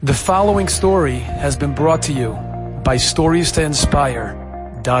The following story has been brought to you by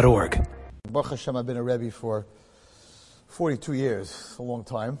StoriesToInspire.org. Baruch Hashem, I've been a Rebbe for 42 years, a long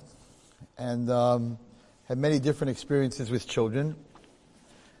time, and had many different experiences with children.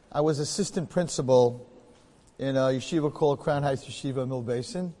 I was assistant principal in a yeshiva called Crown Heights Yeshiva, Mill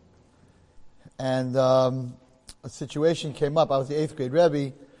Basin, and a situation came up. I was the 8th grade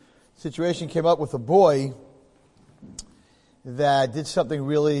Rebbe. Situation came up with a boy that did something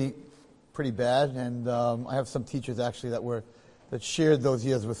really pretty bad, and I have some teachers actually that shared those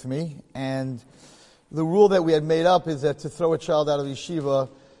years with me. And the rule that we had made up is that to throw a child out of yeshiva,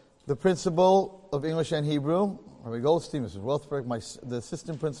 the principal of English and Hebrew, Rabbi Goldstein, Mrs. Rothberg, the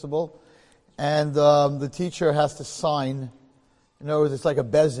assistant principal, and the teacher has to sign. In other words, it's like a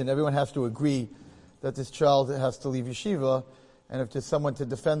bezin. Everyone has to agree that this child has to leave yeshiva, and if there's someone to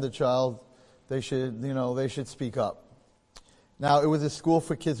defend the child, they should speak up. Now, it was a school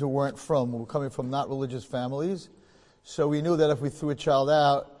for kids who were coming from not religious families, so we knew that if we threw a child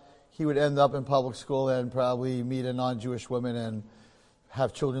out, he would end up in public school and probably meet a non-Jewish woman and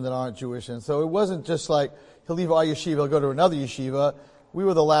have children that aren't Jewish. And so it wasn't just like, he'll leave our yeshiva, he'll go to another yeshiva. We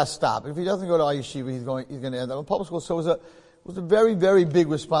were the last stop. If he doesn't go to our yeshiva, he's going to end up in public school. So it was a very, very big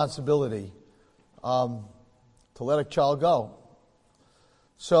responsibility to let a child go.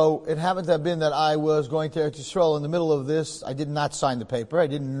 So it happened to have been that I was going to Eretz Yisrael in the middle of this. I did not sign the paper. I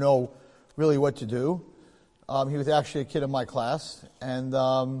didn't know really what to do. He was actually a kid in my class. And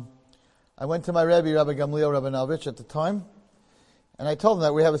I went to my Rebbe, Rabbi Gamliel Rabinovich at the time, and I told him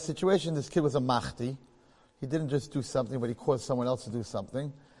that we have a situation. This kid was a machti. He didn't just do something, but he caused someone else to do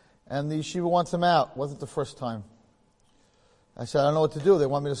something. And the yeshiva wants him out. It wasn't the first time. I said, I don't know what to do. They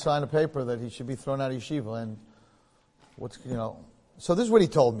want me to sign a paper that he should be thrown out of yeshiva. And So this is what he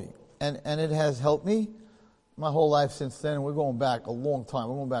told me, and it has helped me my whole life since then, and we're going back a long time.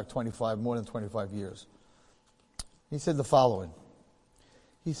 We're going back more than 25 years. He said the following.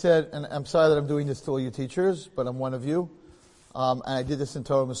 He said, and I'm sorry that I'm doing this to all you teachers, but I'm one of you, and I did this in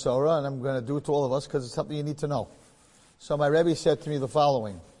Torah Masorah, and I'm going to do it to all of us because it's something you need to know. So my Rebbe said to me the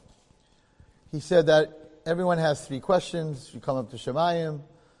following. He said that everyone has 3 questions. You come up to Shemayim.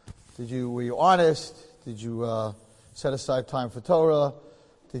 Were you honest? Did you set aside time for Torah?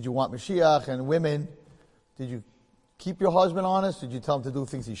 Did you want Mashiach? And women, did you keep your husband honest? Did you tell him to do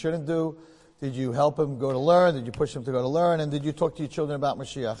things he shouldn't do? Did you help him go to learn? Did you push him to go to learn? And did you talk to your children about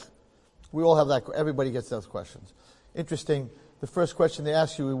Mashiach? We all have that. Everybody gets those questions. Interesting. The first question they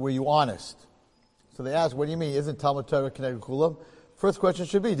ask you, were you honest? So they ask, what do you mean? Isn't Talmud Torah K'neged Kulam? First question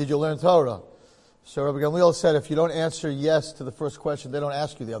should be, did you learn Torah? So Rabbi Gamliel said, if you don't answer yes to the first question, they don't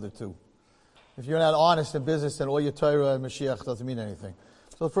ask you the other 2. If you're not honest in business, then all your Torah and Mashiach doesn't mean anything.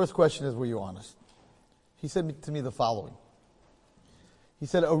 So the first question is, were you honest? He said to me the following. He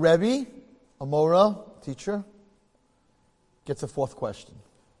said, a Rebbe, a Mora, teacher, gets a 4th question.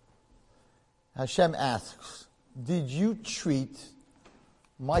 Hashem asks, did you treat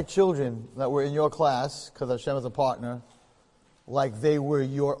my children that were in your class, because Hashem is a partner, like they were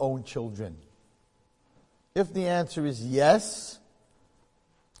your own children? If the answer is yes,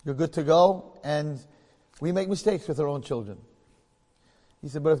 you're good to go, and we make mistakes with our own children. He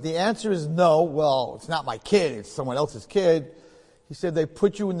said, but if the answer is no, well, it's not my kid, it's someone else's kid. He said, they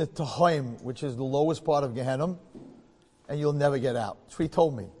put you in the Tahoim, which is the lowest part of Gehenna, and you'll never get out. That's what he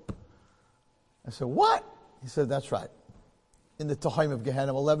told me. I said, what? He said, that's right. In the Tahoim of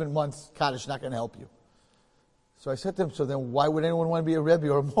Gehenna, 11 months, Kaddish not going to help you. So I said to him, so then why would anyone want to be a Rebbe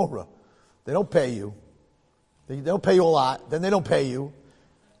or a Mora? They don't pay you. They don't pay you a lot, then they don't pay you.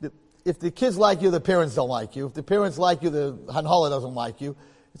 If the kids like you, the parents don't like you. If the parents like you, the Hanhala doesn't like you.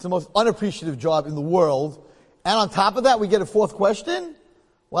 It's the most unappreciative job in the world. And on top of that, we get a 4th question?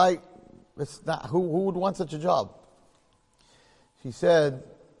 Like, it's not, who would want such a job? He said,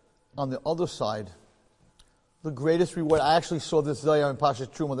 on the other side, the greatest reward, I actually saw this Zayar in Pasha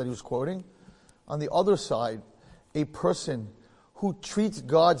Truma that he was quoting. On the other side, a person who treats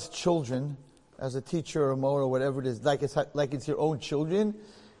God's children as a teacher or a Mora or whatever it is, like it's your own children,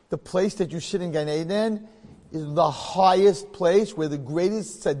 the place that you sit in Gan Eden is the highest place where the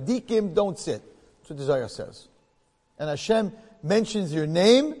greatest tzaddikim don't sit. That's what the Zohar says. And Hashem mentions your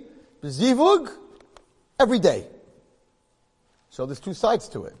name, B'zivug, every day. So there's 2 sides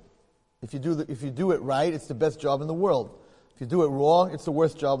to it. If you do it right, it's the best job in the world. If you do it wrong, it's the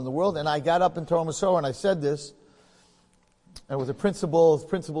worst job in the world. And I got up in Torah Masorah and I said this. And it was the principals,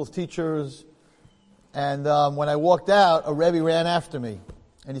 teachers. And when I walked out, a Rebbe ran after me.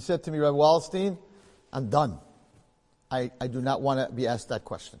 And he said to me, Rabbi Wallerstein, I'm done. I do not want to be asked that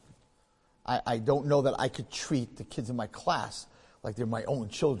question. I don't know that I could treat the kids in my class like they're my own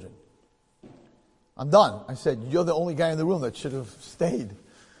children. I'm done. I said, you're the only guy in the room that should have stayed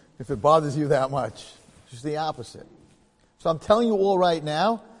if it bothers you that much. Just the opposite. So I'm telling you all right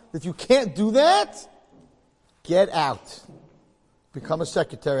now that you can't do that. Get out. Become a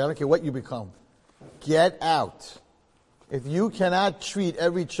secretary. I don't care what you become. Get out. If you cannot treat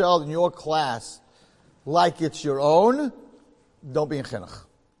every child in your class like it's your own, don't be in chinuch.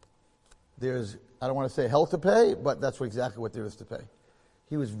 There's, I don't want to say hell to pay, but that's exactly what there is to pay.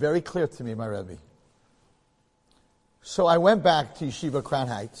 He was very clear to me, my Rebbe. So I went back to Yeshiva Crown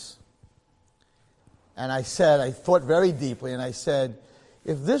Heights, and I thought very deeply, and I said,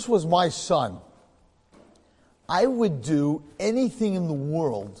 if this was my son, I would do anything in the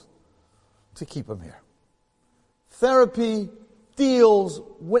world to keep him here. Therapy, deals,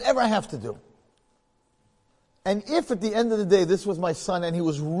 whatever I have to do. And if at the end of the day this was my son and he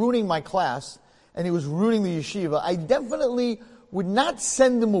was ruining my class and he was ruining the yeshiva, I definitely would not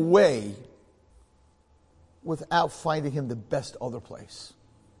send him away without finding him the best other place.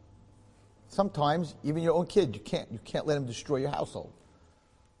 Sometimes, even your own kid, you can't let him destroy your household.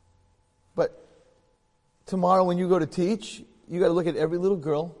 But tomorrow when you go to teach, you got to look at every little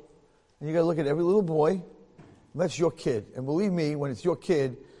girl and you got to look at every little boy. That's your kid. And believe me, when it's your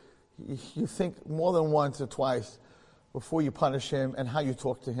kid, you think more than once or twice before you punish him and how you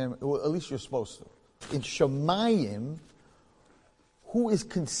talk to him. Well, at least you're supposed to. In Shemayim, who is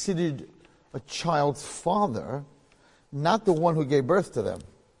considered a child's father? Not the one who gave birth to them,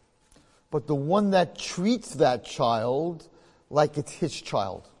 but the one that treats that child like it's his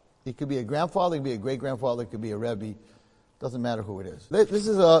child. It could be a grandfather, it could be a great-grandfather, it could be a Rebbe. Doesn't matter who it is. This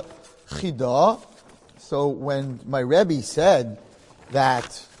is a chidah. So when my Rebbe said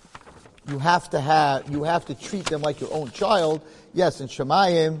that you have to treat them like your own child, yes, in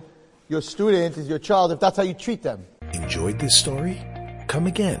Shemayim, your student is your child if that's how you treat them. Enjoyed this story? Come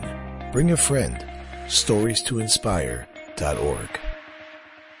again. Bring a friend. StoriesToInspire.org